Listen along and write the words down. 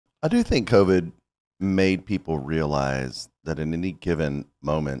I do think COVID made people realize that in any given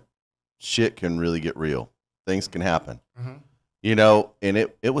moment, shit can really get real. Things can happen. Mm-hmm. You know, and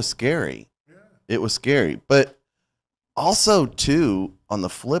it was scary. Yeah. It was scary. But also, too, on the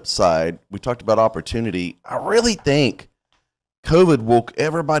flip side, we talked about opportunity. I really think COVID woke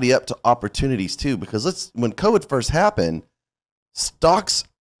everybody up to opportunities, too, because when COVID first happened, stocks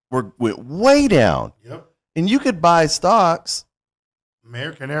went way down. Yep. And you could buy stocks.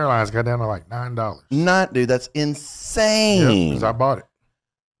 American Airlines got down to like $9. Dude, that's insane. Because I bought it.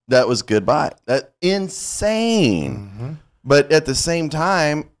 That was good buy. That insane. Mm-hmm. But at the same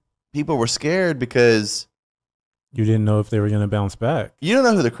time, people were scared because you didn't know if they were going to bounce back. You don't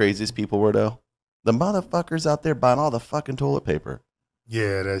know who the craziest people were, though? The motherfuckers out there buying all the fucking toilet paper.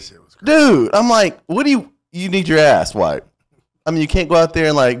 Yeah, that shit was crazy. Dude, I'm like, what do you need your ass wiped? I mean, you can't go out there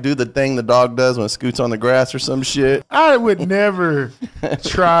and like do the thing the dog does when it scoots on the grass or some shit. I would never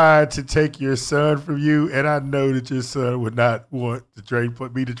try to take your son from you, and I know that your son would not want to trade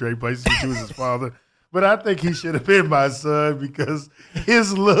places with you as his father. But I think he should have been my son because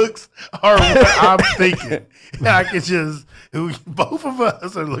his looks are what I'm thinking. I can just, both of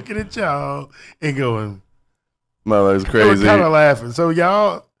us are looking at y'all and going, "Mother's crazy." We're kind of laughing. So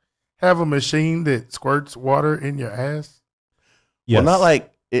y'all have a machine that squirts water in your ass? Yes. Well, not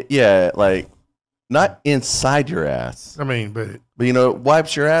like like not inside your ass. I mean, but you know, it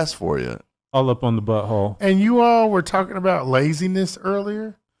wipes your ass for you. All up on the butthole. And you all were talking about laziness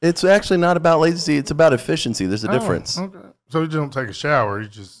earlier? It's actually not about lazy. It's about efficiency. There's a difference. Okay. So you don't take a shower. You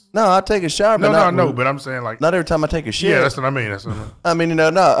just I take a shower. No, but but I'm saying like not every time I take a shit. Yeah, that's what I mean. I mean,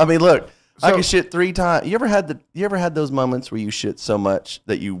 I mean, look, I can shit 3 times. You ever had those moments where you shit so much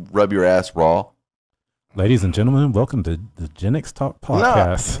that you rub your ass raw? Ladies and gentlemen, welcome to the GenX Talk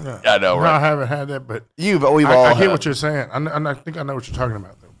podcast. No, I know, right? I haven't had that, but we've all. I get what you're saying. I think I know what you're talking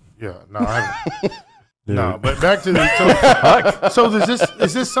about, though. Yeah, no, I haven't. No, but back to the so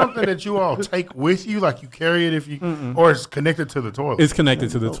is this something that you all take with you, like you carry it if you, or it's connected to the toilet? It's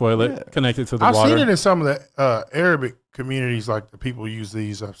connected to the toilet, connected to the water. I've seen it in some of the Arabic communities, like the people use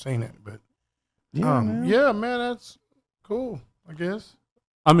these. I've seen it, but man, that's cool, I guess.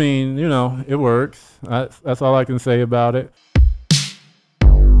 I mean, you know, it works. That's all I can say about it.